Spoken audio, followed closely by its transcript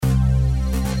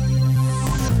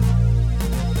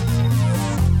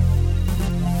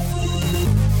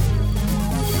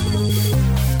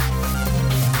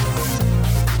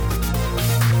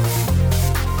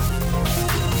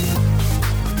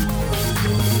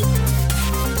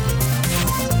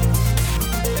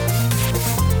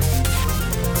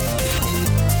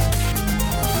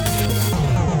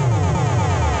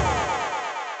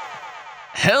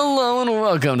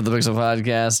Welcome to the Pixel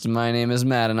Podcast. My name is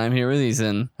Matt, and I'm here with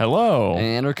Ethan. Hello.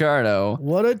 And Ricardo.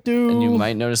 What it do? And you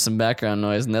might notice some background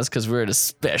noise, and that's because we're at a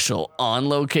special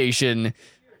on-location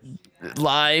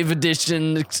live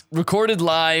edition, recorded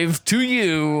live to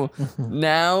you,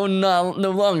 now no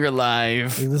longer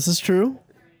live. This is true.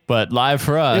 But live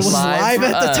for us. It was live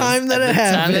at the time that it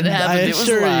happened. I It was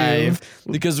assure live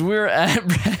you. because we're at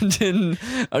Brandon,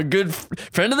 a good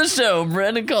friend of the show,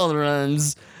 Brandon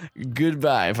Calderon's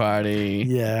goodbye party.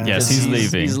 Yeah. Yes, he's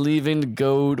leaving. He's leaving to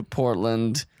go to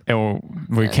Portland. And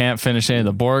we can't finish any of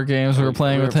the board games we were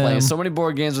playing with him. Playing so many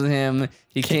board games with him.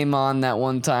 He came on that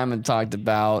one time and talked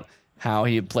about how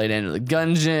he played Enter the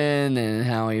Gungeon and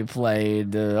how he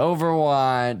played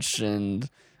Overwatch and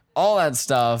all that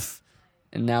stuff.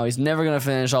 And now he's never going to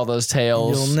finish all those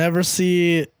tales. You'll never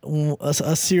see a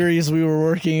series we were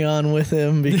working on with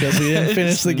him because we didn't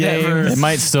finish the game. It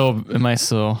might still.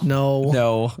 No. No,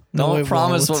 No, don't it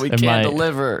promise won't. what we It can't might.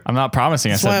 deliver. I'm not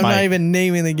promising. That's I why said I'm might. not even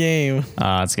naming the game.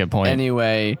 That's a good point.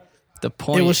 Anyway, the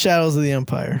point... It was Shadows of the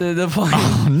Empire. The point.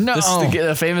 Oh, no. This is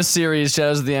the famous series,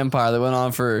 Shadows of the Empire, that went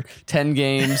on for 10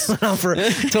 games. For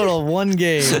a total of one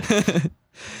game.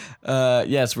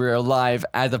 Yes, we're live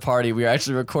at the party. We are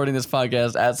actually recording this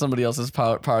podcast at somebody else's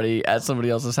party, at somebody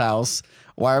else's house.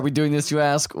 Why are we doing this, you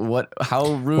ask?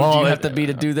 How rude do you have to be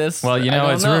to do this? Well, you I know,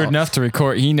 don't it's rude enough to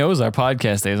record. He knows our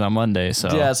podcast days on Monday,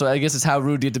 so. Yeah, so I guess it's how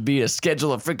rude you have to be to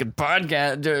schedule a freaking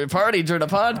party during a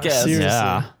podcast. Seriously.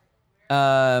 Yeah.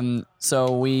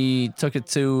 So we took it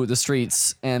to the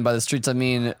streets, and by the streets I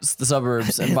mean the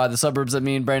suburbs, and by the suburbs I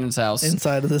mean Brandon's house.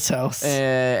 Inside of this house.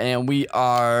 And we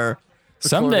are...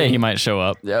 Someday he might show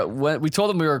up. Yeah, we told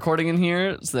him we were recording in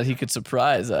here so that he could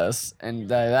surprise us, and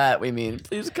by that we mean,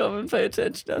 please come and pay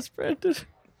attention to us, Brandon.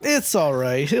 It's all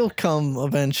right. He'll come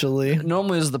eventually.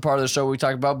 Normally this is the part of the show where we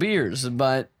talk about beers,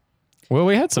 but Well,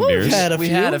 we had some Well, we've beers. had a we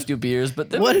few. had a few beers. But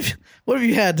then What have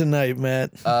you had tonight, Matt?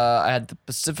 I had the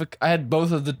Pacific. I had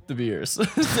both of the beers.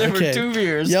 There Okay. were two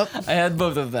beers. Yep. I had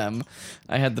both of them.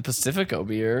 I had the Pacifico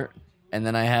beer, and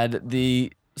then I had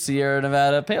the Sierra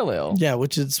Nevada Pale Ale. Yeah,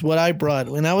 which is what I brought.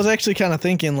 And I was actually kind of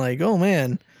thinking, like, oh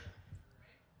man,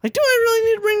 like, do I really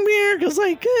need to bring beer? Because,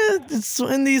 like, it's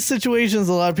in these situations,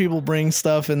 a lot of people bring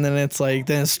stuff, and then it's like,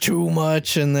 then it's too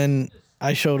much. And then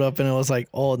I showed up, and it was like,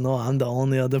 oh no, I'm the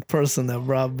only other person that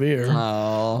brought beer.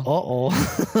 Oh,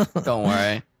 don't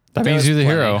worry. That means you're the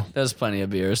Plenty. hero. There's plenty of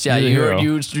beers. Yeah, You're the hero.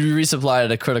 you resupplied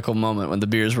at a critical moment when the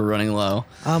beers were running low.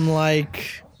 I'm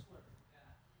like,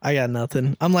 I got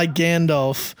nothing. I'm like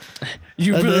Gandalf.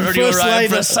 You the already first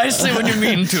arrived light- precisely when you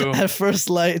mean to. At first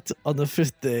light on the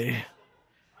fifth day,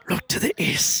 look to the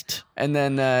east. And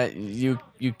then you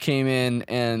came in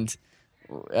and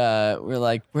we're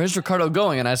like, "Where's Ricardo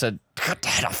going?" And I said, "Cut the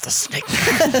head off the snake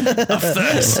of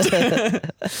thirst."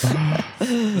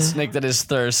 The snake that is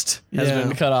thirst has Yeah.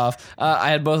 been cut off. I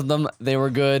had both of them. They were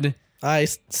good.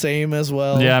 Same as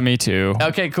well. Yeah, me too.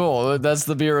 Okay, cool. That's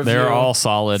the beer review. They're all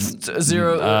solid.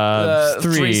 Zero,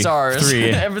 3 3 stars. 3.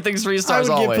 Everything's 3 I stars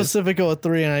would give always. Pacifico a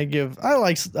 3, and I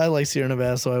like Sierra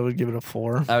Nevada, so I would give it a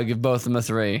 4. I would give both of them a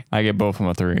 3. I get both of them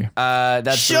a 3.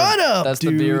 That's Shut up, That's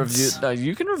the beer review. dudes. No,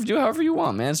 you can review however you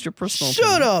want, man. It's your personal. Shut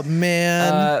opinion. up,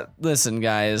 man. Listen,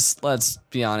 guys. Let's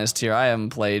be honest here. I haven't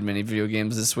played many video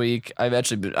games this week. I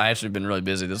actually been really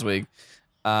busy this week.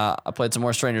 I played some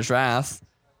more Stranger's Wrath.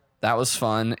 That was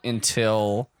fun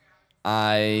until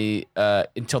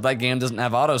until that game doesn't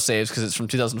have autosaves because it's from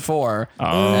 2004.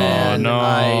 Oh, and no.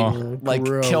 I like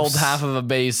Gross. killed half of a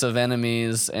base of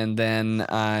enemies, and then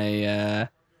I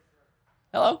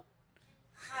hello.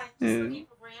 No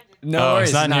Oh, worries,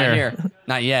 it's not not here. here.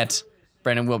 Not yet.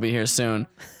 Brandon will be here soon.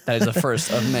 That is the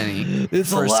first of many.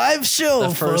 It's first- a live show,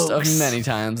 The first folks. of many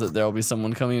times that there will be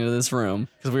someone coming into this room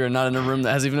because we are not in a room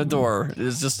that has even a door. It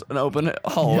is just an open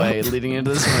hallway leading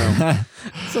into this room.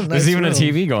 It's a nice There's even room. a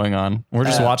TV going on. We're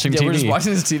just watching yeah, TV. we're just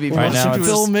watching this TV. Right now Watching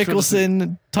it's Phil just-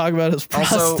 Mickelson talk about his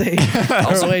Also- prostate.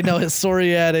 also- Wait, no, his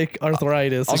psoriatic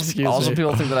arthritis. Excuse Also, me.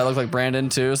 people think that I look like Brandon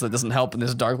too, so that doesn't help in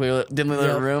this darkly, dimly lit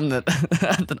Yep. room that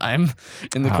that I'm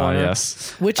in the Ah, corner.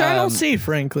 yes. Which I don't um, see,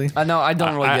 frankly. I know I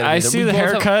don't really get it. I either. see We the both have-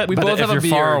 haircut, we but both if have a you're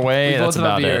beard. far away, we both that's have a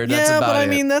about it. beard. That's Yeah, but about I it.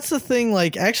 mean, that's the thing.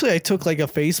 Like, actually, I took like a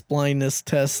face blindness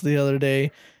test the other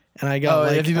day, and I got Oh,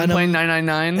 like, have you been playing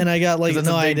 999? and I got like, 'Cause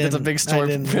no, I that's didn't. a big I store.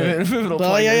 didn't. pivotal But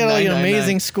point like, I in got like an 999.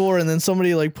 amazing score, and then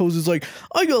somebody like poses like,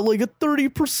 I got like a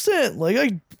 30%. Like,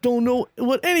 I don't know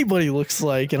what anybody looks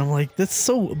like, and I'm like, that's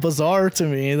so bizarre to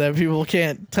me that people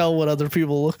can't tell what other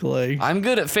people look like. I'm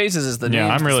good at faces. Is the Yeah,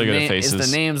 names. I'm really It's the good at faces. It's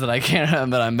the names that I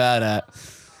can't, that I'm bad at.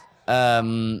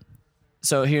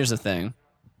 So here's the thing.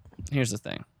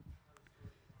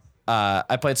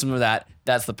 I played some of that.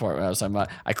 That's the part where I was talking about.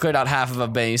 I cleared out half of a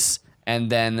base, and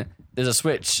then there's a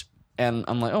switch. And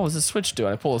I'm like, oh, what's this switch do?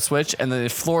 I pull a switch, and then the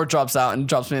floor drops out and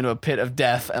drops me into a pit of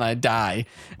death, and I die.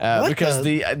 Because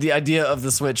the idea of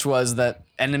the switch was that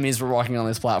enemies were walking on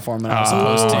this platform, and I was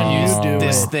supposed to use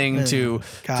this thing to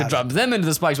drop them into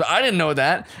the spikes. But I didn't know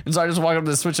that, and so I just walked up to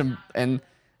the switch, and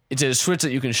it's a switch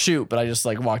that you can shoot. But I just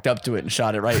like walked up to it and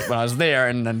shot it right when I was there,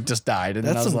 and then just died. And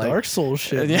That's then I was some like, Dark Souls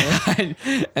shit.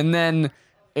 yeah. And then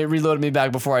it reloaded me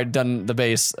back before I'd done the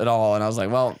base at all, and I was like,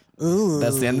 well.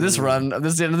 That's the end of this run.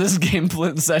 That's the end of this game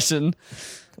session.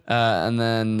 And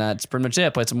then that's pretty much it. I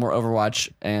played some more Overwatch,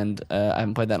 and I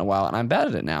haven't played that in a while, and I'm bad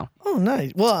at it now. Oh,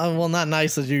 nice. Well, not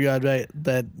nice that you got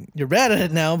that you're bad at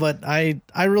it now, but I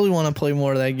really want to play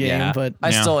more of that game. Yeah, but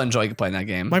I still enjoy playing that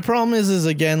game. My problem is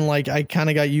again, like I kind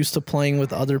of got used to playing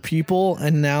with other people,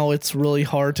 and now it's really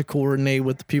hard to coordinate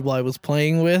with the people I was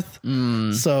playing with.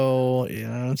 So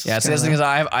it's yeah. So the thing is,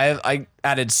 I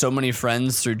added so many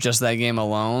friends through just that game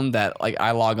alone that like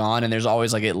I log on and there's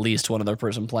always like at least one other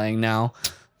person playing now,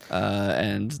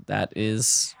 and that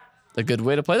is a good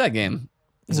way to play that game.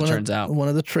 As it turns out, one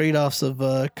of the trade-offs of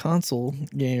console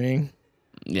gaming.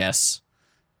 Yes,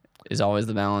 is always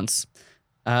the balance.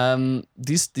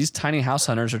 These tiny house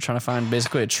hunters are trying to find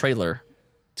basically a trailer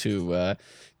to.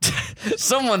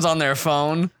 Someone's on their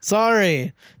phone.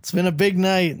 Sorry, it's been a big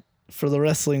night for the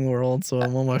wrestling world, so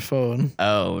I'm on my phone.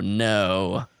 Oh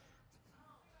no!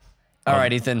 All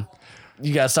right, Ethan.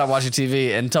 You gotta stop watching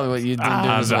TV and tell me what you've been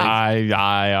doing this week.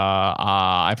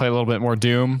 I play a little bit more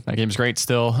Doom. That game's great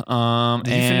still.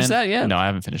 Did you finish that yet? No, I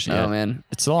haven't finished it yet. Oh man,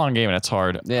 it's a long game and it's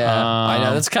hard. Yeah, I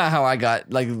know. That's kind of how I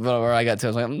got, like, where I got to. I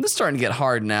was like, this is starting to get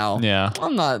hard now. Yeah,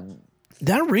 I'm not.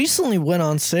 That recently went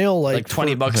on sale, like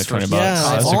 $20 like for 20 bucks. Yeah,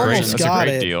 I almost that's got a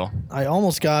great it. deal. I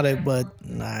almost got it, but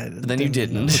then you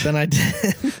didn't. But then I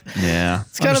did. Yeah,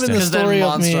 It's kind of been the Because then story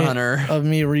Monster Hunter. of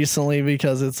me recently,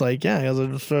 because it's like, because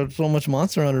there's so much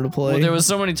Monster Hunter to play. Well, there was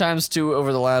so many times too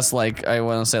over the last, like, I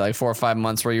want to say like 4 or 5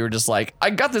 months where you were just like,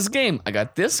 I got this game, I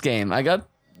got this game, I got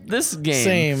this game.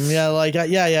 Same, yeah, like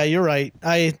you're right.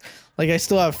 I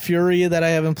still have Fury that I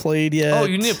haven't played yet. Oh,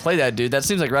 you need to play that, dude. That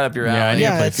seems like right up your Yeah, I alley. need to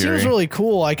Yeah, play it Fury. seems really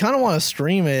cool. I kind of want to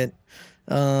stream it.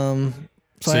 So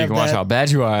you can watch how bad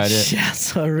you are at it. Yeah,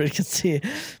 so everybody can see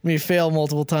me fail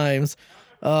multiple times.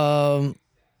 But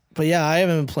yeah, I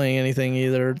haven't been playing anything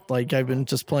either. Like, I've been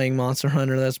just playing Monster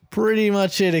Hunter. That's pretty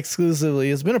much it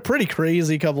exclusively. It's been a pretty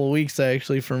crazy couple of weeks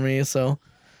actually for me. So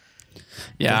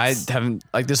Yeah, I haven't,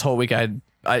 like, this whole week I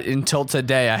until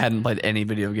today I hadn't played any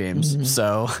video games.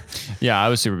 So Yeah, I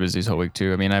was super busy this whole week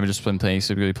too. I mean, I've just been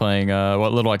playing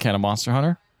what little I can of Monster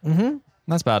Hunter. Mm-hmm.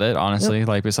 That's about it, honestly. Yep.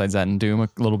 Like, besides that and Doom a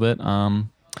little bit.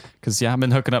 Because I've been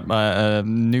hooking up a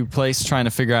new place, trying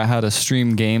to figure out how to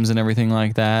stream games and everything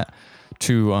like that.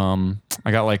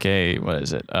 I got like what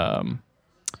is it?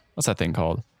 What's that thing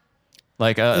called?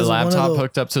 Like a laptop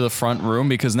hooked up to the front room,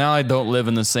 because now I don't live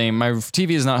in the same. My TV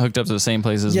is not hooked up to the same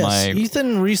place as my.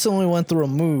 Ethan recently went through a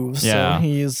move, Yeah. so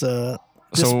he's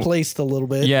displaced a little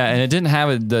bit. Yeah, and it didn't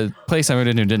have the place I moved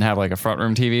into didn't have like a front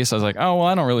room TV, so I was like, oh well,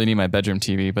 I don't really need my bedroom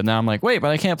TV. But now I'm like, wait, but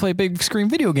I can't play big screen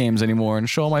video games anymore and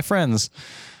show all my friends.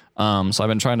 So I've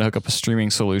been trying to hook up a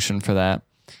streaming solution for that,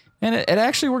 and it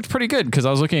actually worked pretty good, because I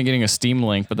was looking at getting a Steam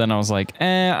Link, but then I was like,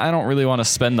 I don't really want to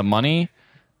spend the money.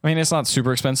 I mean, it's not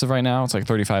super expensive right now. It's like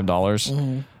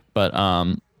 $35, but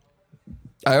I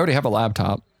already have a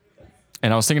laptop,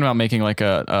 and I was thinking about making like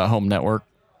a home network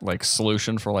like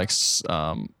solution for like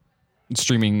streaming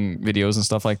videos and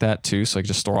stuff like that too. So I could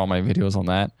just store all my videos on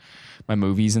that, my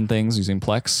movies and things, using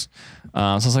Plex. So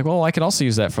I was like, well, I could also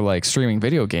use that for like streaming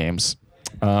video games.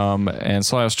 And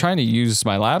so I was trying to use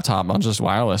my laptop on just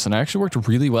wireless, and it actually worked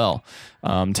really well.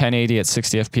 1080 at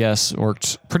 60 FPS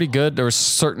worked pretty good. There were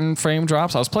certain frame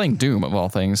drops. I was playing Doom of all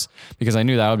things, because I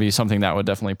knew that would be something that would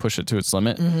definitely push it to its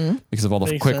limit because of all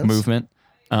the Makes quick sense. movement.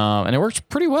 And it worked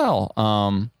pretty well.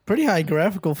 Pretty high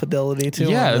graphical fidelity too.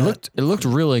 Yeah, on it looked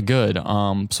really good.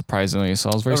 Surprisingly,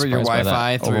 so I was very Over your surprised by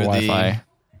Wi-Fi that. through Over the- Wi-Fi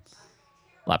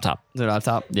laptop. the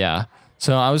laptop. Yeah.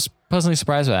 So I was pleasantly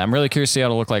surprised by that. I'm really curious to see how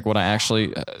it'll look like when I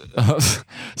actually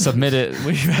submit it.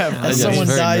 We have Someone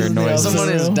very dies nerd in the noise. other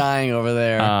someone is room. dying over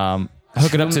there.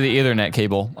 Hook it up to the Ethernet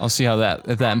cable. I'll see how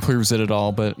if that improves it at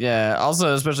all. But Yeah.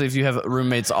 Also, especially if you have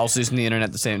roommates also using the internet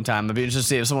at the same time, it'd be interesting to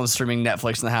see if someone's streaming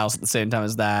Netflix in the house at the same time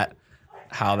as that,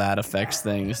 how that affects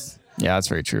things. yeah, that's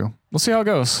very true. We'll see how it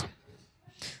goes.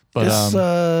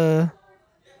 But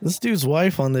This dude's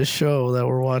wife on this show that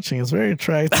we're watching is very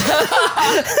attractive.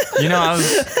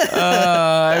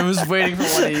 I was waiting for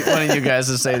one of you guys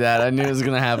to say that. I knew it was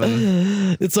gonna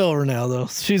happen. It's over now though.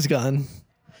 She's gone.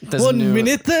 There's 1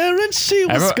 minute there and she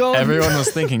was gone. Everyone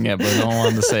was thinking it, but no one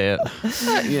wanted to say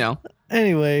it. You know,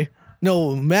 Anyway,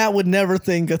 no, Matt would never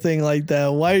think a thing like that.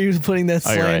 Why are you putting that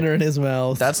Oh, you're slander right. in his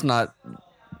mouth? that's not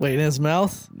Wait, in his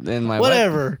mouth? in my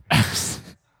Whatever.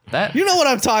 That You know what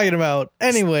I'm talking about.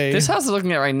 Anyway, this house I'm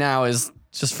looking at right now is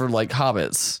just for like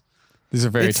hobbits. These are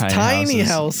very it's tiny houses.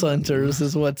 House Hunters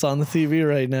is what's on the TV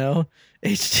right now.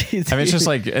 HGTV. I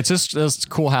mean, it's just those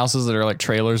cool houses that are like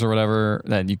trailers or whatever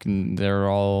that you can. They're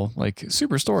all like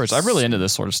super storage. I'm really into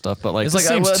this sort of stuff, but like It's this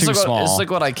like seems too small. It's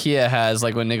like what IKEA has.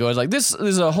 Like when they go, it's like this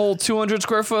is a whole 200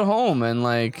 square foot home, and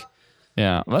like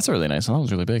yeah, well, that's a really nice one. That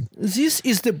was really big.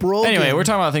 is the broken. Anyway, we're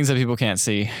talking about things that people can't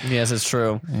see. yes, it's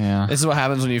true. Yeah, This is what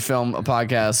happens when you film a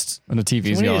podcast. when the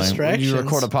TV's many going. distractions. You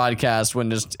record a podcast when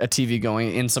there's a TV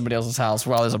going in somebody else's house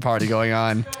while there's a party going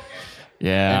on.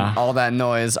 Yeah, And all that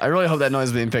noise. I really hope that noise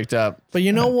is being picked up. But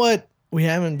you know what? We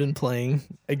haven't been playing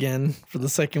again for the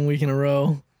second week in a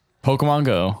row. Pokemon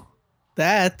Go.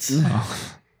 That,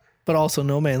 but also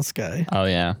No Man's Sky. Oh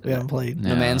yeah, We haven't played.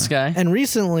 The Man's Sky. And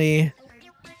recently,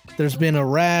 there's been a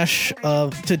rash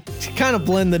of to kind of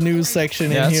blend the news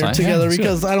section Yeah, in that's here fine. together Yeah, that's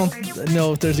because I don't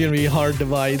know if there's going to be hard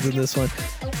divides in this one.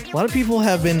 A lot of people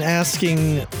have been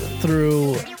asking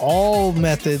through all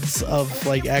methods of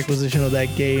like acquisition of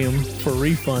that game for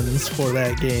refunds for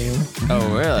that game.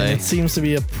 Oh, really? It seems to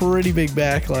be a pretty big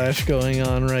backlash going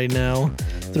on right now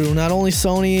through not only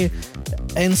Sony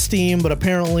and Steam, but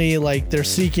apparently like they're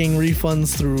seeking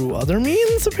refunds through other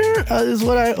means. Is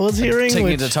what I was hearing. Taking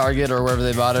which, it to Target or wherever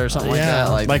they bought it or something Yeah.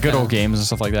 like that. like good old games and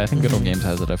stuff like that. I think Good Old Games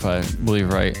has it, if I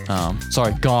believe right.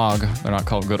 Sorry, GOG. They're not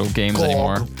called Good Old Games GOG.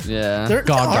 anymore. Yeah. They're, aren't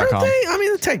GOG.com. they? I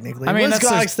mean, technically. I mean, what does that's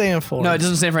GOG like- stand for? No, it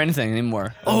doesn't stand for anything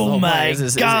anymore. Oh The whole point my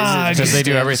God. Because they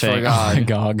do stands for everything. God.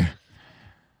 GOG.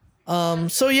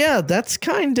 So yeah, that's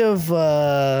kind of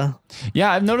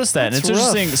Yeah, I've noticed that. And That's it's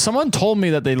interesting. rough. Someone told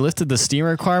me that they lifted the Steam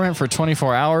requirement for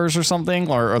 24 hours or something,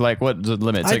 or like what the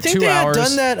limit? It's I like think 2 they hours. had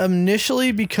done that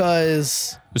initially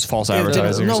because It was false didn't-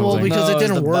 advertising no, or well, something. because it it's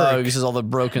didn't the work. Bugs, is all the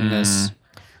brokenness.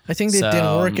 I think it didn't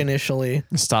So, work initially.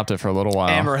 Stopped it for a little while.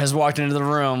 Amber has walked into the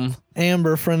room,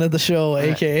 Amber, friend of the show,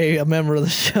 aka a member of the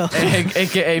show.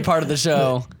 aka part of the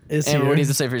show. Is Amber, here. what do you have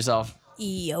to say for yourself?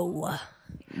 Yo.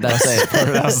 That's it.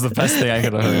 That was the best thing I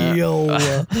could have heard. Yo,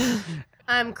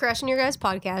 I'm crashing your guys'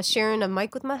 podcast, sharing a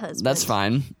mic with my husband. That's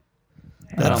fine.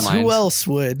 I that's don't mind. who else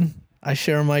would? I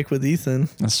share a mic with Ethan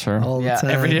That's true. all Yeah, the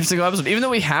time. every single episode. Even though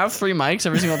we have 3 mics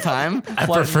every single time, I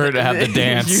prefer to have the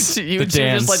dance. You The two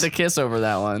dance. just like to kiss over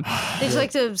that one. They just like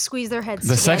to squeeze their heads The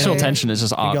together. sexual tension is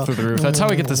just go. off through the roof. That's how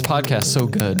we get this podcast so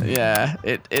good. Yeah,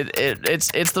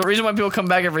 it's the reason why people come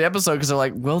back every episode because they're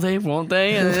like, will they, won't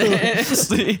they? And it's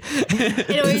the-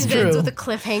 It always It's ends true. with a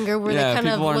cliffhanger where yeah, they kind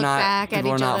of people are look not back at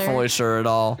people are each not other. fully sure at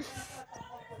all.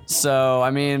 So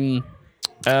I mean,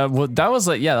 Well, that was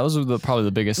like, yeah, that was probably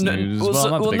the biggest news. Well,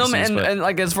 not the biggest news, and, but and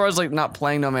like as far as like not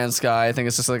playing No Man's Sky, I think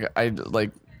it's just like I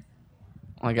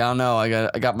don't know. I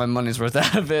got my money's worth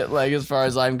out of it. Like as far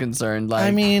as I'm concerned, like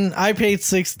I mean, I paid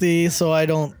 $60, so I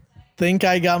don't think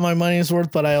I got my money's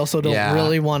worth, but I also don't Yeah.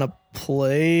 really want to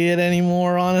play it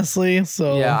anymore, honestly.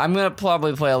 So yeah, I'm gonna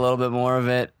probably play a little bit more of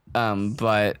it.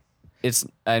 But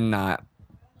I'm not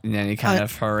in any kind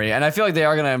of hurry, and I feel like they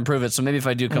are gonna improve it. So maybe if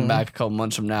I do come back a couple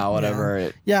months from now, whatever,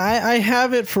 it yeah, I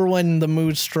have it for when the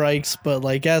mood strikes, but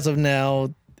like as of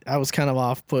now, I was kind of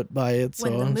off put by it. So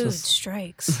When the I'm mood just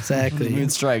strikes. exactly.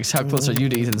 mood strikes. How close are you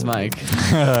to Ethan's mic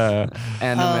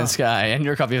and No Man's Sky and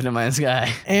your copy of No Man's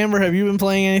Sky? Amber, have you been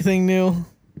playing anything new?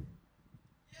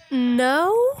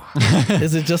 No?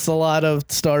 Is it just a lot of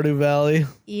Stardew Valley?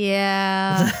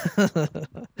 Yeah.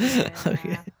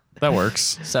 Okay. that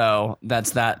works. So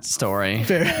that's that story.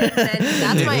 Fair.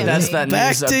 That's my That's opinion. that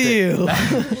Back news to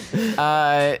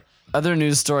update. you. Other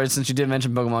news stories, since you did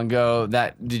mention Pokemon Go,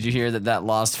 did you hear that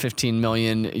lost 15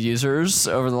 million users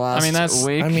over the last that's-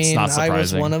 week? I mean, not I was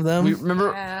surprising. one of them. we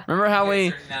remember how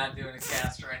we Not doing a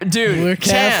cast right now. dude We're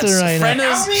casting Chance, right friend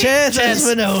now. of the, Chance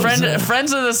Espinosa.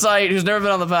 friends of the site who's never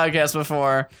been on the podcast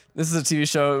before. This is a TV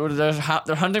show. They're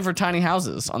hunting for tiny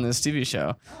houses on this TV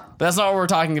show, but that's not what we're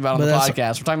talking about on But the that's-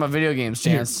 podcast. We're talking about video games.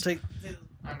 Chance. Take-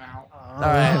 I'm out. All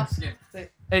right.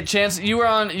 Hey, Chance, you were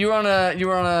on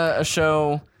a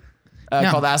show Yeah.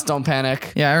 called Ask Don't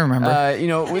Panic. Yeah, I remember. You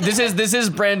know, this is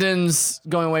Brandon's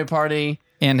going away party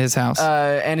and his house.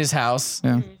 and his house,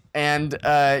 yeah. and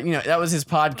you know that was his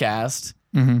podcast.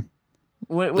 Mm-hmm.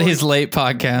 What, His late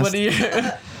podcast. What do you?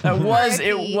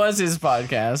 It was his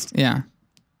podcast. yeah.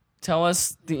 Tell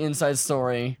us the inside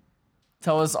story.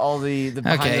 Tell us all the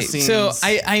behind Okay. the scenes. So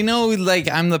I know like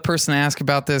I'm the person to ask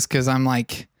about this because I'm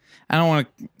like I don't want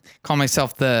to call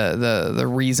myself the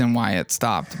reason why it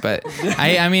stopped, but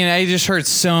I mean, I just heard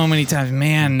so many times,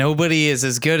 man, nobody is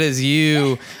as good as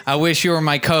you. I wish you were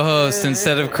my co-host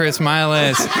instead of Chris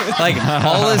Miles. Like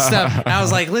all this stuff. And I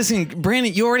was like, listen,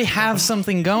 Brandon, you already have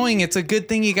something going. It's a good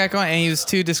thing you got going. And he was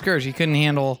too discouraged. He couldn't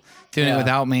handle doing it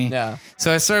without me. Yeah.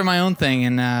 So I started my own thing,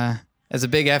 and as a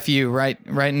big FU right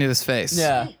into his face.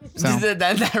 Yeah. So.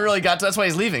 That really got to, that's why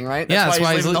he's leaving, right? That's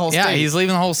why he's leaving the whole yeah, state. he's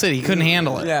leaving the whole city. He couldn't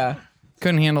handle it. Yeah.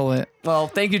 Couldn't handle it. Well,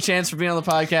 thank you, Chance, for being on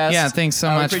the podcast. Yeah, thanks so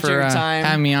much appreciate for your time.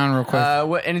 having me on real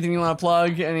quick. Anything you want to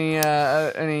plug? Any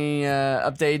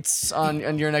updates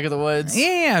on your neck of the woods?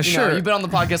 Yeah, You sure. know, you've been on the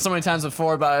podcast so many times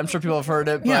before, but I'm sure people have heard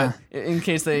it. But Yeah. in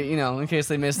case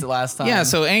they missed it last time. Yeah,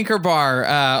 so Anchor Bar,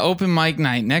 open mic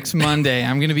night next Monday.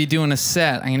 I'm going to be doing a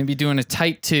set. I'm going to be doing a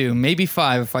tight 2, maybe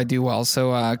 5 if I do well.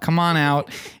 So come on out,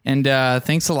 and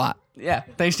thanks a lot. Yeah.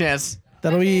 Thanks, Chance.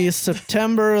 That'll be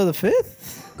September the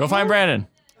 5th. Go find Brandon.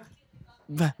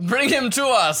 Bring him to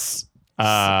us.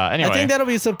 Anyway. I think that'll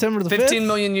be September the 5th. 15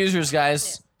 million users,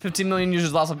 guys. 15 million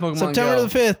users lost on Pokemon September Go.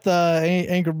 the 5th,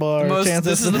 Anchor Bar.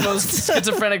 This is the most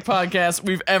schizophrenic podcast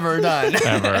we've ever done.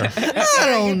 Ever. I don't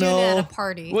You're doing it know. at a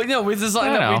party. Well, no, this is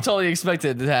something I that we know. totally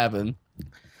expected to happen.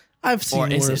 I've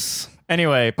seen is it? worse.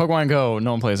 Anyway, Pokemon Go.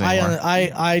 No one plays anymore.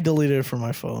 I deleted it from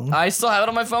my phone. I still have it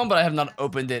on my phone, but I have not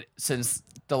opened it since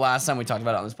the last time we talked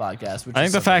about it on this podcast. Which I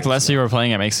is think the fact something- less you were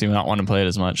playing it makes you not want to play it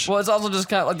as much. Well, it's also just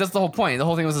kind of like that's the whole point. The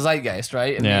whole thing was the zeitgeist,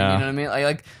 right? And Yeah. you know what I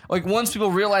mean? Like once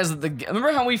people realized that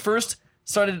remember how we first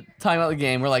started talking about the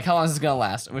game? We're like, how long is this gonna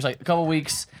last? And it was like a couple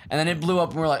weeks, and then it blew up,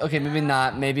 and we're like, okay, maybe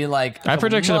not, maybe like. I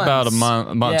predicted about a month,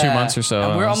 2 months or so.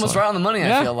 And we're I was almost like- right on the money.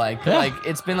 Yeah. I feel like Yeah. like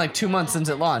it's been like 2 months since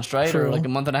it launched, right? Or True. like a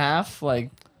month and a half,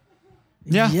 like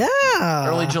Yeah. Yeah.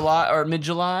 early July or mid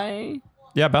July.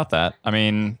 Yeah, about that. I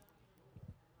mean,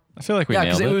 I feel like we Yeah,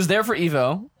 nailed because it. it was there for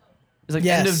Evo. It's like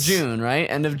end of Yes. June, right?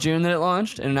 End of June that it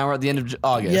launched, and now we're at the end of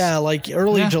August. Yeah, like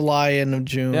early Yeah. July, end of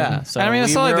June. Yeah. So I mean,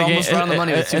 it's not like we're the game. almost right on the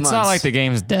money with 2 It's months. not like the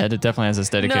game's dead. It definitely has this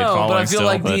dedicated No, following but I feel still.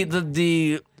 like but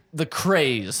the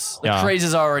craze, Yeah. craze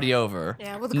is already over.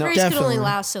 Yeah, well, the No- craze can only Definitely.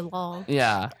 last so long.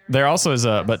 Yeah. there also is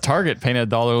but Target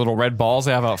painted all the little red balls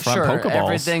they have out front. Sure.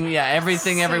 Pokeballs.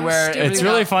 Everything everywhere. stupid. It's everything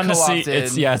really got fun to see.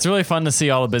 co-opted. It's really fun to see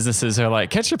all the businesses who are like,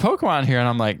 catch your Pokemon here, and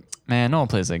I'm like, man, no one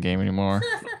plays that game anymore.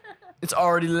 It's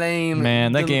already lame.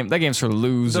 Man, that The- game's for The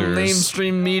losers.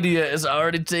 mainstream media is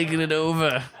already taking it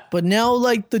over. But now,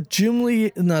 like the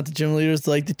not the gym leaders,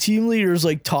 like the team leaders,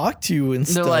 like talk to you and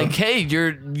They're stuff. like, hey, you're,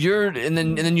 and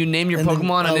then you name your And then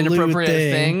Pokemon a an lewd inappropriate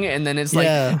thing. thing, and then it's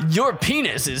Yeah. like, your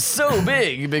penis is so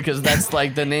big because that's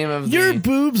like the name of your the.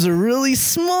 boobs are really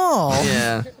small.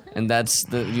 Yeah, and that's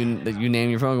that you name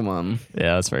your Pokemon.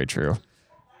 Yeah, that's very true.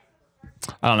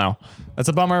 I don't know. It's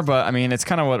a bummer, but I mean, it's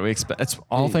kind of what we expect. It's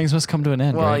all things must come to an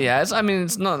end. Well, right? yeah, it's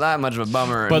not that much of a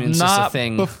bummer. But I mean, it's just a not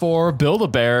thing. before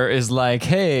Build-A-Bear is like,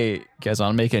 hey, you guys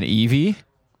want to make an Eevee?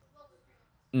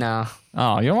 No.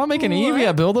 Oh, you don't want to make an Eevee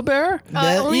at Build-A-Bear?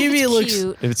 That only if Eevee it's looks.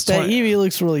 cute. If it's That 20, Eevee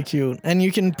looks really cute, and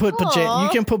you can put Aw. you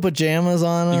can put pajamas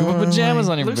on. you can put them, pajamas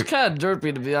on It your. looks kind of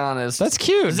derpy, to be honest. That's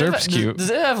cute. Does it Derp's have- cute. Does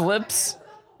it have lips?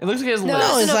 It looks like it has No, lips.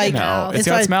 No, it's no, like big No, mouth. it's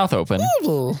got like- its mouth open.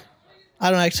 Ooh. I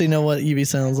don't actually know what Eevee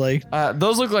sounds like.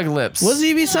 Those look like lips. What does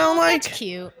Eevee sound like? That's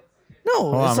cute. No,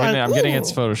 Hold on, it's like, I'm getting ooh.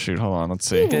 its photo shoot. Hold on, let's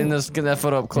see. Get that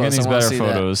photo up close. Getting these I wanna better see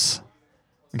that. photos.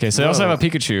 Okay, so they also have a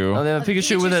Pikachu. Oh, they have a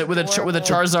Pikachu with a Pikachu's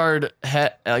Charizard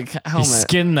like He helmet.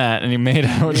 skinned that and he made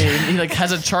out. He like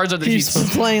has a Charizard that He's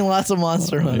playing lots of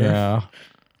Monster Hunter. Yeah.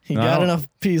 He No, I got don't- enough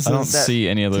pieces I don't to see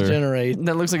any other. generate.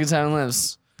 that looks like it's having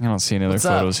lips. I don't see any other What's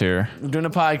up? photos here. We're doing a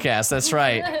podcast. That's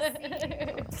right.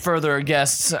 Further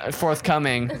guests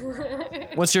forthcoming.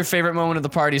 What's your favorite moment of the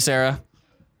party, Sarah?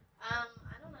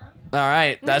 All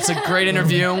right, that's a great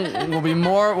interview. We'll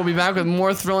be back with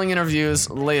more thrilling interviews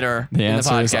later The in the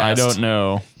answer podcast. is I don't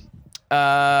know.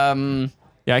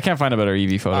 Yeah, I can't find a better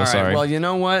Eevee photo. All right. Sorry. Well, you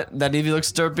know what? That Eevee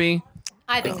looks derpy.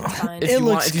 I think it's fine. If It you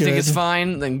looks if you think it's good.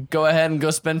 fine, then go ahead and go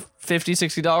spend $50,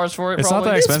 $60 for it. it's not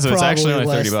probably. that expensive. It's actually probably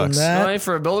only less than $30. that. Really?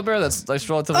 For a Build-A-Bear, that's like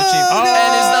relatively Oh, cheap. no!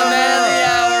 And is the man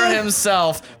of the hour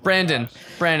himself, Brandon.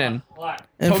 And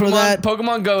Pokemon, for that,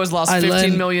 Pokemon Go has lost I 15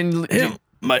 lend million. him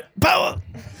my power.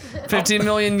 15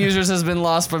 million users has been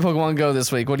lost by Pokemon Go this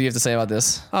week. What do you have to say about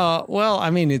this? Well, I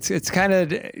mean, it's kind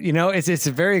of, it's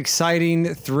a very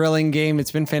exciting, thrilling game.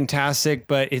 It's been fantastic,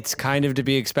 but it's kind of to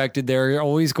be expected. There are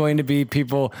always going to be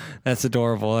people. That's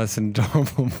adorable. That's an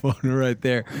adorable photo right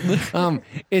there.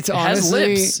 It's It has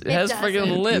honestly lips. It has doesn't.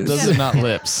 freaking lips. Those are not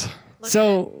lips.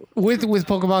 so with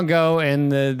Pokemon Go and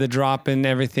the drop and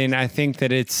everything. I think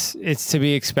that it's to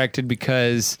be expected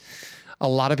because a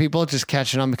lot of people are just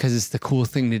catching on because it's the cool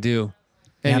thing to do.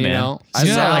 And Yeah, you man. know, I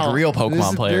saw, now- like, real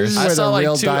Pokemon players. I where saw the like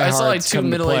real two. I saw like diehards two come to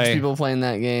middle-aged play. people playing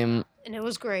that game And it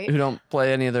was great. who don't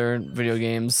play any other video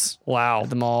games Wow. at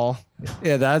the mall.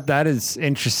 Yeah, that is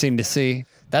interesting to see.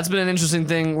 That's been an interesting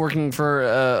thing working for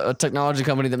a technology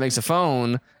company that makes a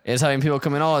phone, is having people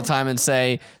come in all the time and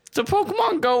say, the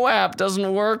Pokemon Go app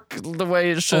doesn't work the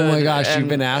way it should. Oh my gosh, you've And,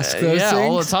 been asked those yeah,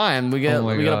 all the things? time. We get Oh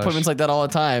my we get gosh. appointments like that all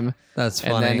the time. That's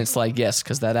And funny. then it's like, yes,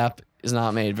 because that app is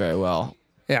not made very well.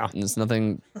 Yeah, And there's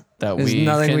nothing that There's we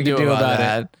nothing can we can do do about about it.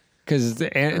 that. because the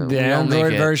don't make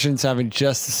Android it. version's having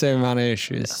just the same amount of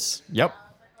issues. Yep.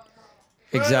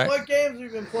 Exactly. What games have you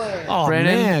been playing? Oh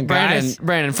Brandon, man, guys.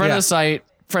 Brandon, friend Yeah. of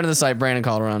the site, Brandon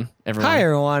Calderon. Everyone. Hi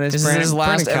everyone. It's This Brandon. is his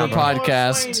last Brandon ever Calderon.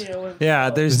 podcast. Yeah,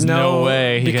 there's There's no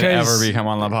way he could because ever become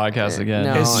on the podcast again.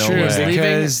 No, It's no true, way. because-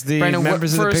 Because the Brandon,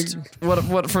 members of the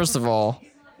first, first of all,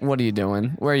 what are you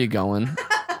doing? Where are you going?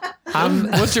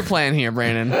 What's your plan here,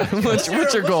 Brandon? What's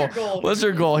your goal? What's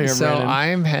your goal here, So Brandon?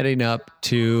 I'm heading up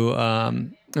to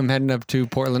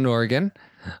Portland, Oregon.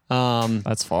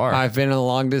 That's far. I've been in a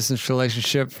long distance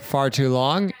relationship for far too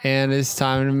long, and it's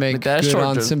time to make that's good short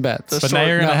on term. some bets. That's but now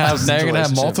you're gonna No, have distance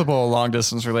relationship. multiple long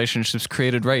distance relationships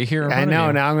created right here. in I front of know.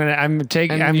 you. Now I'm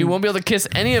taking. and you won't be able to kiss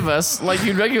any of us like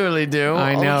you regularly do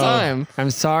I all know. the time.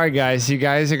 I'm sorry, guys. You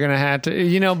guys are gonna have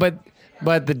to.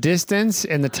 But the distance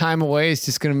and the time away is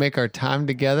just gonna make our time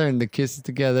together and the kisses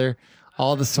together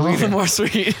all the All the sweeter. more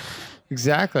sweet.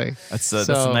 Exactly. That's the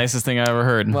So- nicest thing I ever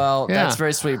heard. Well, Yeah. that's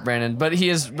very sweet, Brandon. But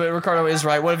Ricardo is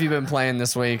right. What have you been playing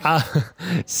this week?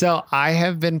 So I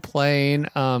have been playing.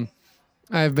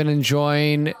 I've been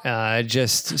enjoying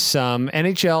just some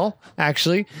NHL.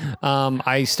 Actually,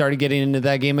 I started getting into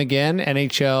that game again.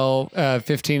 NHL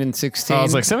 15 and 16. I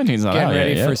was like 17's not Getting out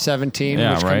ready yet. for 17,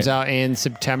 Yeah, which comes right. out in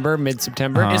September,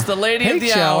 mid-September. Uh-huh. It's the lady Hey, of the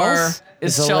Chels. hour. It's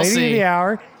It's the Chelsea. lady of the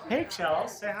hour. Hey, Chels,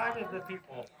 say hi to the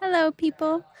people. Hello,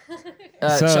 people.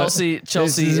 So, Chelsea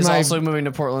this is is my- also moving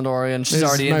to Portland, Oregon. She's This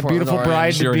already is in my Portland, beautiful Oregon.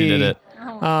 bride She to already be. did it.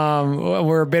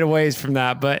 We're a bit away from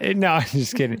that, but no, I'm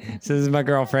just kidding. So this is my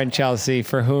girlfriend Chelsea,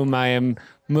 for whom I am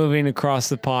moving across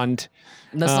the pond,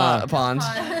 That's not a pond.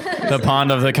 The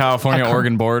pond of the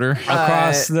California-Oregon border.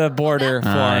 across the border for.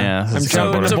 yeah, I'm that's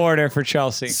jumping the the border. border for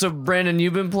Chelsea. So, Brandon,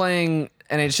 you've been playing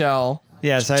NHL.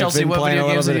 Yes, I've Chelsea, been what playing video a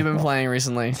little games have bit. you been playing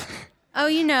recently?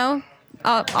 Oh,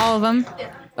 all of them.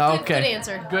 Okay. Good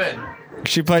answer. Good.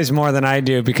 She plays more than I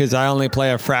do because I only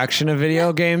play a fraction of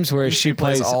video games, whereas she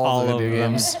plays all the of video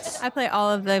them. games. I play all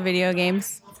of the video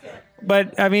games.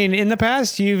 But I mean, in the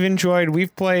past,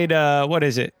 we've played. What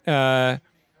is it?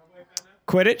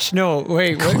 Quidditch? No,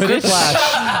 wait. Quidditch?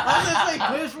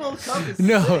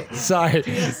 No, sorry.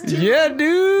 Yeah,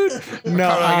 dude. No,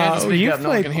 Carl, I have to speak you up. No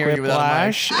one played can hear you without a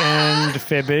mic. Quiplash and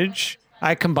Fibbage.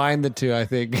 I combined the two, I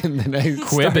think, and then I started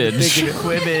Quibbage. thinking-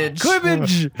 Quibbage.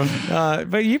 Quibbage.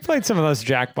 But you played some of those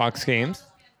Jackbox games.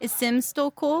 Is Sims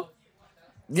still cool?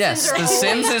 Yes, The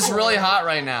Sims is really hot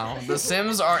right now. The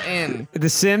Sims are in. The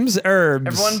Sims Herbs.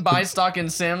 Everyone buy stock in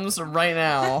Sims right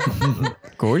now.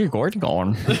 Gordy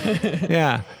gone.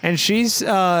 Yeah, and she's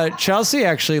Chelsea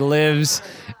actually lives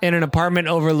in an apartment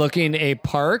overlooking a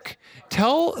park.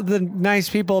 Tell the nice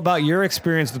people about your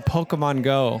experience with Pokemon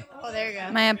Go. Oh, there you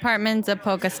go. My apartment's a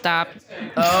Pokestop.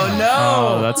 Oh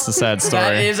no! Oh, that's the sad That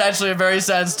story. is actually a very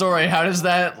sad story. How does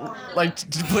that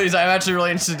please, I'm actually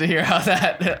really interested to hear how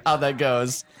that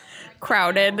goes.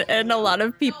 Crowded and a lot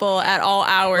of people at all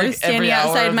hours Like, every standing hour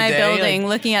outside of my the day, building like-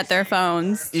 looking at their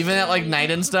phones. Even at like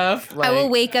night and stuff. I will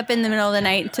wake up in the middle of the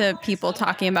night to people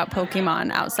talking about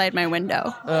Pokemon outside my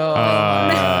window.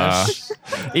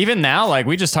 Even now, like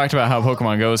we just talked about how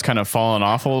Pokemon Go is kind of fallen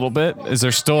off a little bit. Is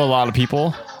there still a lot of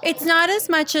people? It's not as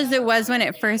much as it was when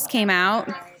it first came out,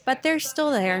 but they're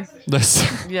still there.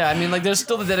 Yeah, I mean, like there's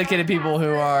still the dedicated people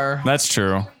who are. That's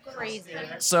true. Crazy.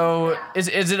 So is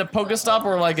it a Pokestop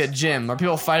or like a gym? Are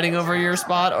people fighting over your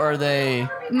spot, or are they?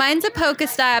 Mine's a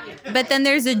Pokestop, but then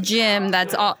there's a gym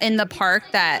that's all in the park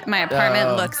that my apartment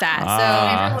Oh. looks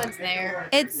at. Everyone's there.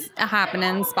 So it's a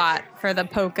happening spot for the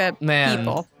Poke Man,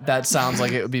 people. that sounds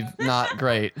like it would be not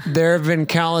great. There have been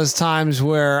countless times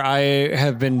where I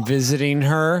have been visiting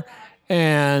her,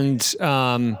 and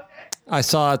I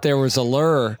saw that there was a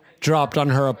lure dropped on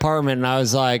her apartment, and I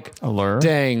was like, A lure?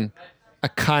 dang, I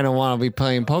kind of want to be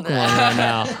playing Pokemon right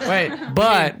now. Wait,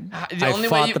 But the I only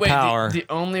fought way you, the wait, power. The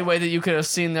only way that you could have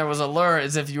seen there was a lure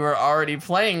is if you were already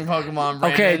playing Pokemon.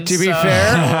 Brandon, Okay, to be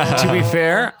so-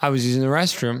 fair, I was using the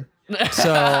restroom,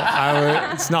 so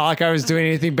it's not like I was doing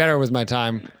anything better with my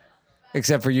time,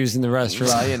 except for using the restroom.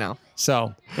 Well, you know.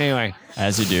 So anyway,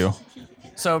 As you do.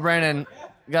 So Brandon,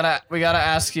 we gotta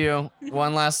ask you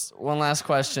one last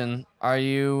question. Are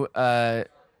you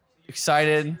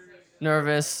excited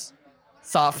nervous,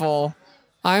 thoughtful?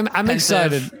 I'm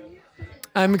excited.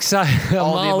 I'm excited.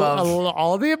 All the above.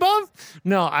 All the above?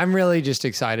 No, I'm really just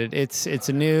excited. It's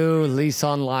a new lease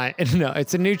on life. No,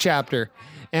 it's a new chapter,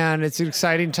 and it's an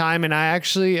exciting time. And I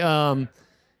actually,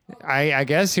 I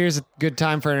guess here's a good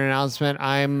time for an announcement.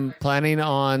 I'm planning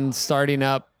on starting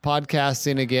up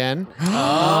podcasting again.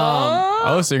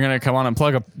 Oh, so you're gonna come on and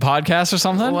plug a podcast or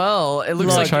something? Well, it looks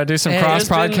Like like try to do some Hey, cross there's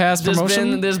been- podcast there's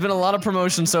promotion. There's been a lot of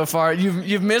promotion so far.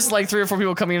 You've missed like 3 or 4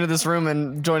 people coming into this room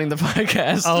and joining the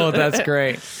podcast. Oh, that's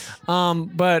great.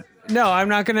 But no, I'm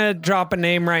not going to drop a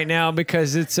name right now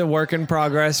because it's a work in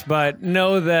progress. But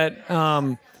know that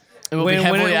it will be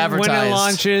heavily when advertised. it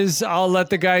launches, I'll let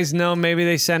the guys know. Maybe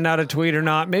they send out a tweet or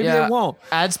not. Maybe they won't.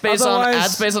 Ad space on our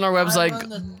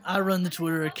website. I run the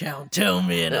Twitter account. Tell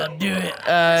me and I'll do it.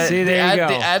 See, there you go.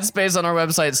 The ad space on our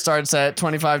website starts at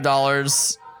 $25,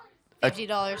 $50.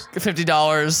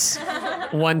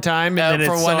 $50 One time, and then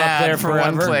for it's one still up ad there for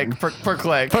forever. 1 click per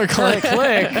click. Click.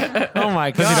 Oh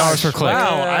my god. $50 per click.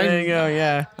 Wow. There you go.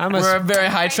 Yeah, I'm we're a very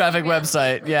high traffic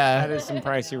website. Yeah. That is some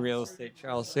pricey real estate,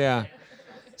 Charles. Yeah.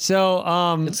 So,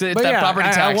 It's but that yeah, property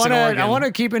I tax in want to Oregon. I want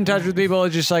to keep in touch with people,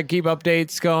 just like keep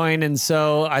updates going, and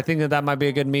so I think that might be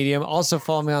a good medium. Also,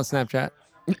 follow me on Snapchat.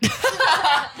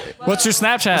 What's your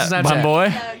Snapchat, Snapchat? my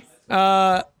boy?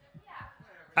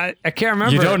 I can't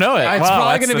remember. You don't know it. It's Wow, probably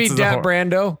that's- going to be that's Dat hor-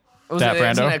 Brando. Was Dat it,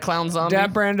 isn't Brando? it a clown zombie?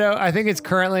 Dat Brando. I think it's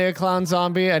currently a clown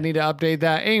zombie. I need to update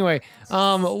that. Anyway,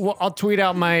 I'll tweet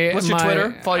out my. What's your my-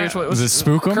 Twitter? Follow your Twitter. Is it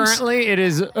Spookums? Currently, it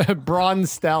is Braun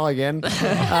Stallion.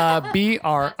 BRON.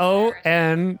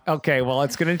 Okay, well,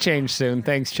 it's going to change soon.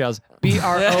 Thanks, Chelsea.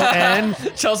 BRON.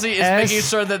 Chelsea is making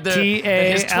sure that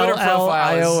his Twitter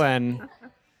profile is. TALLION.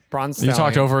 Braun You Stallion.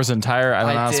 talked over his entire. I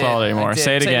don't I know how to did. spell it anymore. I did.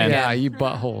 Say it Say it again. again. Yeah, you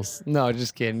buttholes. No,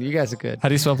 just kidding. You guys are good. How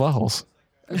do you spell buttholes?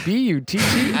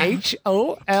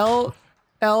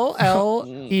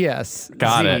 BUTTHOLLES.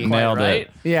 Got it. Nailed right?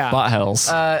 it. Yeah.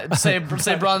 Butthells. Say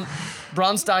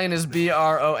Braun Stallion is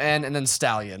BRON and then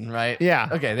Stallion, right? Yeah.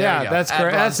 Okay. There yeah, you go. that's At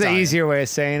correct. Braun That's the Stallion. easier way of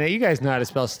saying it. You guys know how to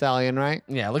spell stallion, right?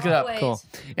 Yeah. Look it up. Always. Cool.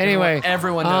 Anyway,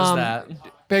 Everyone knows that.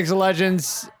 Pigs of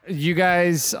Legends, you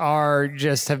guys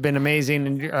have been amazing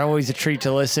and you're always a treat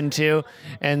to listen to.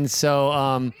 And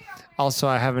so, also,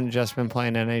 I haven't just been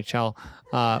playing NHL.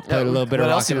 Played a little bit of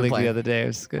what else Rocket you been League playing? the other day. It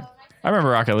was good. I remember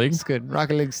Rocket League. It's good.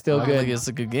 Rocket League's still Rocket good. League is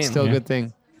a good game. Still a Yeah. good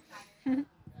thing.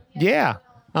 Yeah.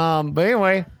 But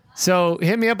anyway, so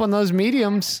hit me up on those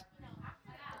mediums.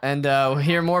 And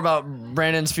hear more about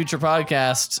Brandon's future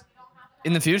podcast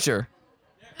in the future.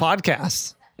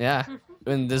 Podcasts. Yeah.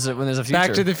 When there's a future.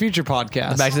 Back to the Future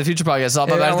podcast. Back to the Future podcast. It's all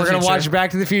about Back to we're the gonna Future. watch Back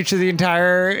to the Future, the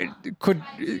entire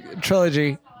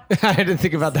trilogy. I didn't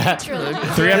think about that.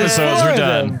 3 episodes. We're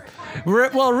done.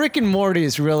 Well, Rick and Morty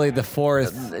is really the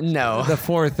fourth No.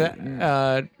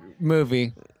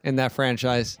 movie in that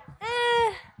franchise.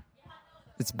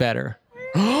 It's better.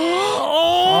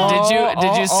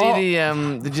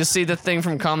 Did you see the thing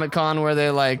from Comic-Con where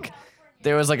they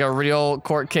there was a real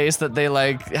court case that they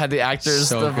had the actors,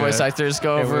 So the voice good. actors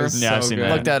go It over? was Yeah, I've so seen good.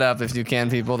 that. Look that up if you can,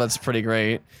 people. That's pretty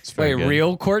great. Very Wait, good.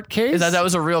 real court case? That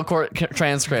was a real court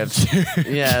transcript.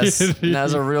 Yes, that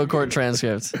was a real court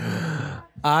transcript.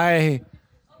 I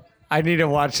need to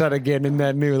watch that again in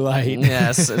that new light.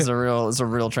 Yes, it's a real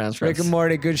transcript. Rick and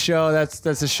Morty, good show. That's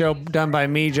a show done by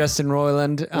me, Justin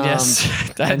Roiland. Yes,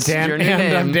 and that's Dan, your new and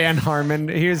name. I'm Dan Harmon.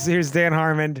 Here's Dan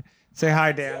Harmon. Say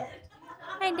hi, Dan.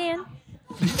 Hi, Dan.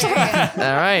 All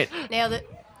right. Nailed it.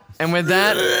 And with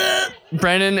that,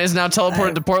 Brandon is now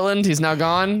teleported to Portland. He's now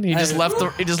gone. He just left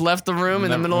the room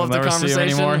in the middle We'll of the never see him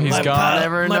conversation. anymore. He's My gone. pal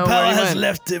never My know pal where he has went.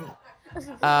 left him.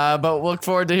 But look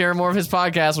forward to hearing more of his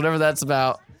podcast, whatever that's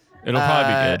about. It'll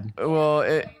probably be good.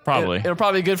 Well, Probably. it'll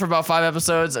probably be good for about 5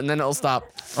 episodes, and then it'll stop.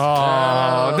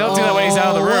 Oh, don't do that when he's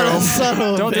out of the What a room. son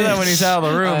of a Don't do that when bitch. he's out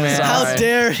of the room, I'm man. sorry. How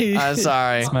dare he? I'm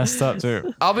sorry. Messed up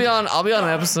too. I'll be on an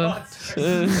episode.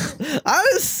 I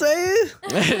was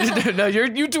saying. No,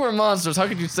 you two are monsters. How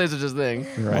could you say such a thing?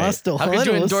 Monster How could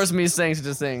you Hunters. endorse me saying such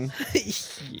a thing?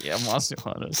 Yeah, Monster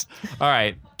Hunters. All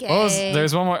right. What was, Gay.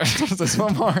 there's one more. There's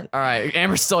one more. All right,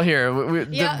 Amber's still here.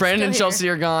 Yeah, Brandon and still Chelsea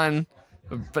are gone,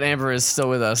 but Amber is still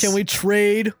with us. Can we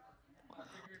trade?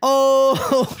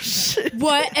 Oh shit!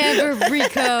 Whatever,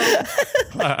 Rico.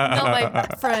 Not my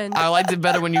friend. I liked it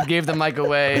better when you gave the mic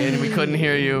away and we couldn't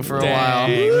hear you for a while.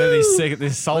 Dang, look at these sick,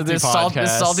 this salty This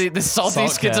podcast. salty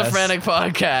Saltcast. schizophrenic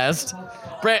podcast.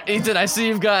 Ethan, I see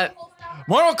you've got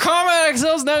Mortal Kombat XL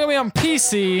is now gonna be on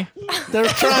PC. They're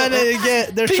trying to get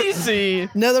PC.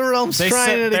 NetherRealm's They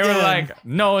trying it they again. were like,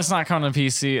 no, it's not coming to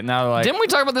PC. And now they're like, Didn't we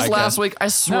talk about this I last guess- week? I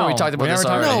swear we talked about this never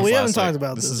talked already. No, we this haven't last talked week.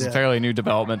 about this. this Is a yet. fairly new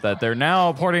development that they're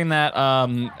now porting that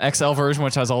XL version,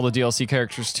 which has all the DLC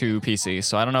characters, to PC.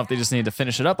 So I don't know if they just need to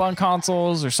finish it up on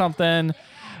consoles or something,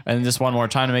 and just one more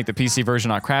time to make the PC version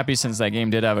not crappy, since that game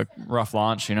did have a rough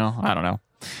launch. You know, I don't know,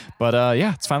 but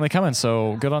yeah, it's finally coming.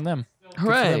 So good on them. Good for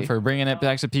them Hooray. for bringing it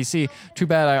back to PC. Too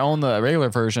bad I own the regular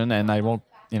version, and I won't.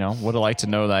 You know, would have liked to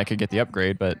know that I could get the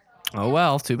upgrade, but Oh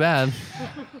well, too bad.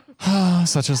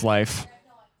 such is life.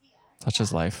 Such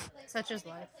is life. Such is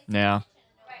life. Yeah.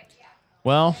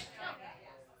 Well,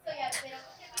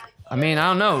 I mean, I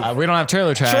don't know. we don't have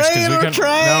trailer trash because we Trailer can.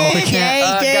 trash! No, we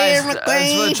can't. Guys,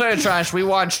 everything. for the trailer trash, we've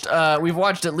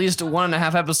watched at least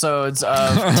 1.5 episodes of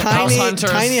House Tiny, Hunters.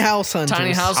 tiny house hunters.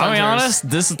 Tiny House I'll be Hunters. honest.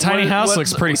 This tiny house what-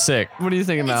 looks pretty sick. What are you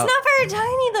thinking It's about? not very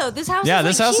tiny though. This house. Yeah, is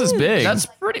this like house is huge. big. That's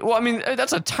pretty. Well, I mean,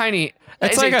 that's a tiny.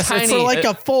 It's like a- tiny. it's For like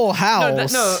a full No,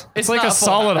 house. no, it's like not a full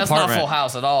solid That's not a apartment. full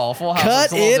house at all. Full house. Cut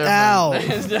is a little it out.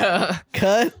 different. Yeah.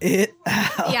 Cut it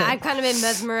out. Yeah, I've kind of been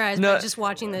mesmerized No, by just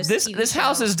watching those. This TV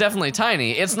house shows. is definitely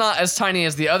tiny. It's not as tiny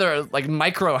as the other like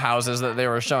micro houses that they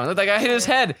were showing. That guy hit his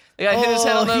head. The guy hit his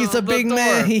head on the he's a the big door.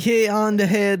 man. He hit on the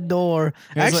head door.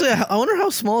 He's Actually, I wonder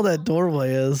how small that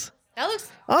doorway is. That looks.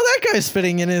 Oh, that guy's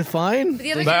fitting in it fine.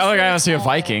 The other The other guy must be a small.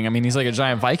 Viking. I mean, he's like a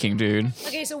giant Viking dude.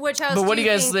 Okay, so which house? But what do you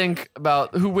you guys think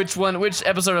about which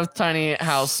episode of Tiny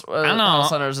House don't know. House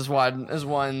Hunters is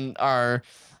one our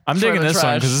I'm digging trailer this one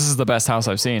trash? because this is the best house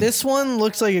I've seen. This one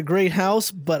looks like a great house,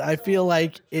 but I feel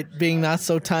like it being not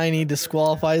so tiny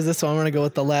disqualifies this, so I'm gonna go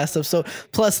with the last episode.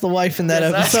 Plus, the wife in that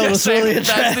That's- episode was really that's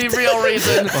attractive. the real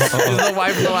reason. Is the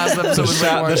wife in the last episode was way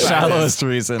more the attractive. shallowest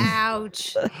reason.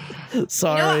 Ouch.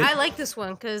 Sorry. No, I like this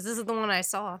one because this is the one I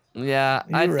saw. Yeah,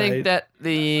 I You're think right. that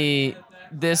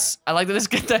I like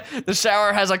that the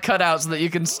shower has a cutout so that you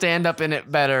can stand up in it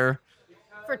better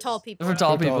For tall people. for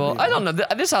tall For tall people. people. I don't know.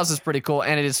 This house is pretty cool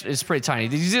and it's pretty tiny.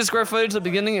 Did you see the square footage at the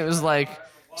beginning? It was like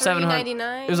 700.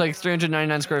 399? It was like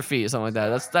 399 square feet, something like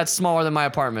that. That's smaller than my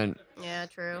apartment. Yeah,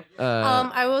 true. Uh,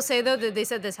 I will say though that they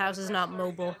said this house is not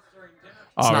mobile.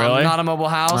 Oh, not, really? Not a mobile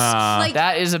house. Like-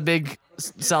 That is a big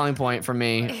selling point for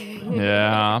me.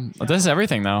 Yeah. This is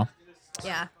everything, though.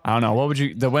 Yeah, I don't know. What would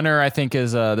you? The winner, I think,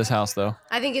 is this house, though.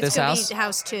 I think it's This gonna house? be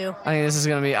house 2. I think this is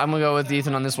gonna be. I'm gonna go with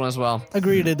Ethan on this one as well.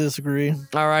 Agree to disagree.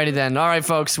 Alrighty then. All right,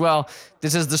 folks. Well,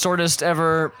 this is the shortest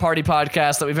ever party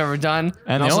podcast that we've ever done,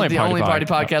 And the also only the party only party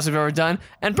pod- podcast we've ever done,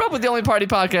 and probably the only party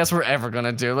podcast we're ever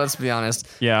gonna do. Let's be honest.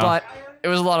 Yeah. But it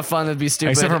was a lot of fun to be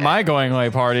stupid. Except for my going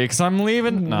away party, because I'm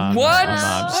leaving. No, What? I'm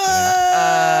not. I'm just kidding.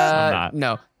 I'm not.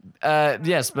 No.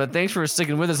 Yes, but thanks for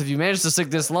sticking with us. If you managed to stick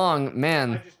this long,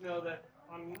 man,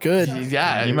 Good.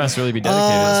 yeah, You must really be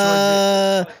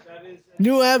dedicated.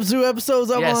 New Abzu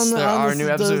episodes up Yes, on there are new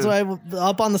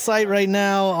up on the site right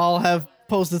now. I'll have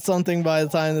posted something by the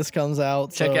time this comes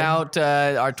out. Check so. out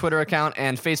our Twitter account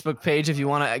and Facebook page if you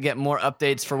want to get more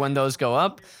updates for when those go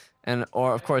up.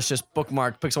 Or, of course, just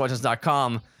bookmark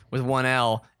pixelwatches.com with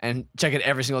 1L and check it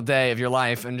every single day of your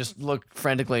life and just look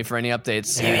frantically for any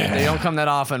updates. They don't come that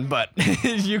often, but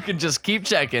you can just keep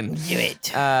checking. Do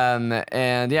it.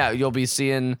 And yeah, you'll be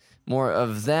seeing more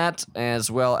of that as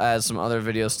well as some other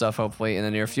video stuff hopefully in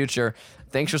the near future.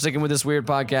 Thanks for sticking with this weird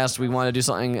podcast. We want to do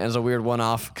something as a weird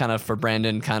one-off kind of for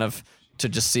Brandon, kind of to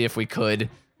just see if we could.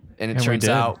 And it And we turns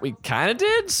did. out we kind of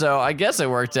did, so I guess it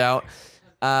worked out.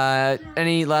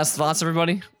 Any last thoughts,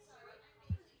 everybody?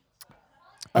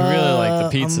 I really like the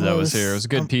pizza I'm that was really here. It was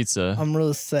good pizza. I'm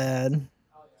really sad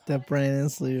that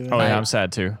Brandon's leaving. Oh, yeah, I'm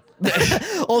sad, too.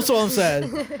 Also, I'm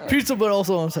sad. Pizza, but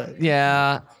also I'm sad.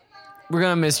 Yeah, we're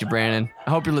going to miss you, Brandon.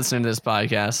 I hope you're listening to this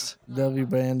podcast. Love you,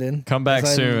 Brandon. Come back As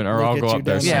I soon, or look I'll at go you up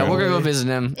there down soon. Yeah, the we're going to go way. visit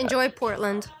him. Enjoy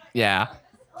Portland. Yeah.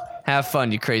 Have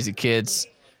fun, you crazy kids.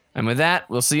 And with that,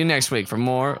 we'll see you next week for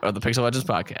more of the Pixel Legends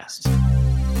podcast.